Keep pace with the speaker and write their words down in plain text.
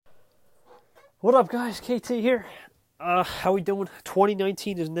What up, guys? KT here. How we doing?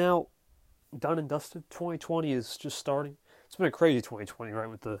 2019 is now done and dusted. 2020 is just starting. It's been a crazy 2020, right,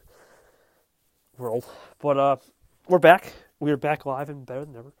 with the world. But we're back. We are back live and better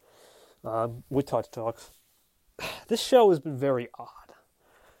than ever with Touch Talks. This show has been very odd.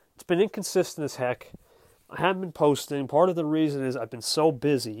 It's been inconsistent as heck. I haven't been posting. Part of the reason is I've been so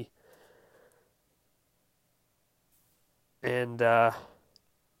busy. And,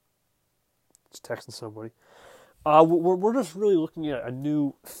 just texting somebody. We're just really looking at a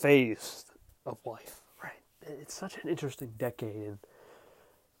new phase of life, right? It's such an interesting decade, and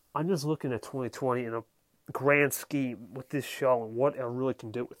I'm just looking at 2020 in a grand scheme with this show and what I really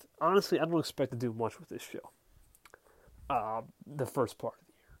can do with it. Honestly, I don't expect to do much with this show. The first part of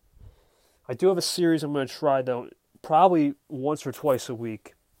the year. I do have a series I'm going to try, though, probably once or twice a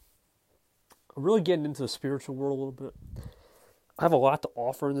week. I'm really getting into the spiritual world a little bit. I have a lot to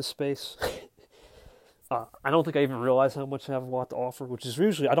offer in this space. I don't think I even realize how much I have a lot to offer, which is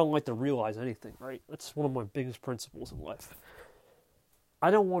usually, I don't like to realize anything, right? That's one of my biggest principles in life.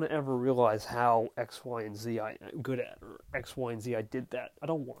 I don't want to ever realize how X, Y, and Z I'm good at, or X, Y, and Z I did that. I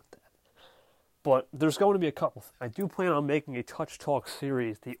don't want that. But there's going to be a couple things. I do plan on making a Touch Talk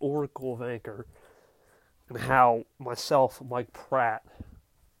series, The Oracle of Anchor, and how myself, Mike Pratt,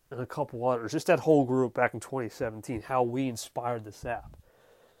 and a couple others, just that whole group back in 2017, how we inspired this app.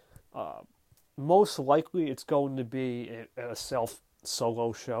 Most likely it's going to be a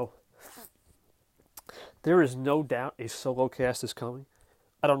self-solo show. There is no doubt a solo cast is coming.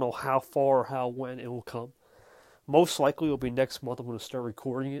 I don't know how far or how when it will come. Most likely it will be next month. I'm going to start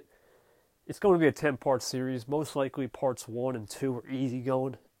recording it. It's going to be a 10-part series. Most likely parts 1 and 2 are easy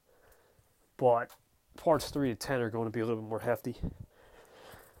going. But parts 3 to 10 are going to be a little bit more hefty.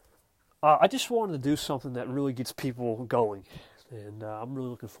 I just wanted to do something that really gets people going. And I'm really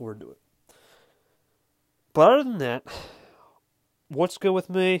looking forward to it. But other than that, what's good with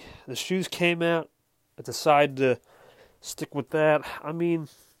me? The shoes came out. I decided to stick with that. I mean,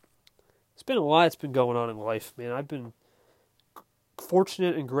 it's been a lot that's been going on in life, man. I've been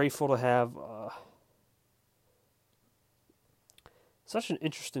fortunate and grateful to have such an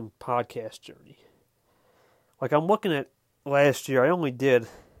interesting podcast journey. Like, I'm looking at last year, I only did,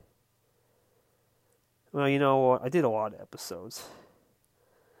 well, you know what? I did a lot of episodes.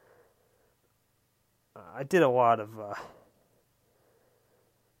 I did a lot of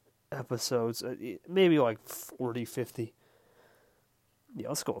episodes, maybe like 40, 50. Yeah,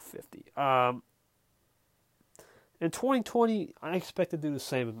 let's go with 50. In 2020, I expect to do the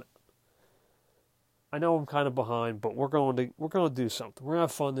same amount. I know I'm kind of behind, but we're going to do something. We're going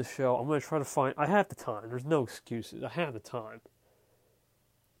to have fun this show. I'm going to try to find, I have the time. There's no excuses. I have the time.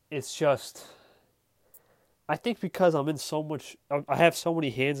 It's just, I think because I'm in so much, I have so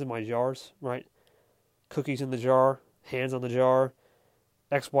many hands in my jars, right? Cookies in the jar, hands on the jar,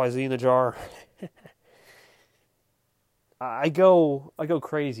 XYZ in the jar. I go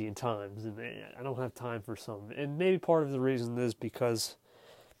crazy in times, and I don't have time for some. And maybe part of the reason is because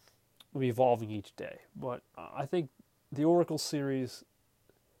I'm evolving each day. But I think the Oracle series,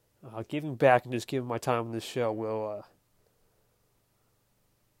 giving back and just giving my time on this show will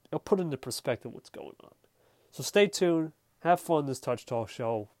it'll put into perspective what's going on. So stay tuned. Have fun this Touch Talk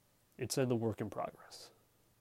show. It's in the work in progress.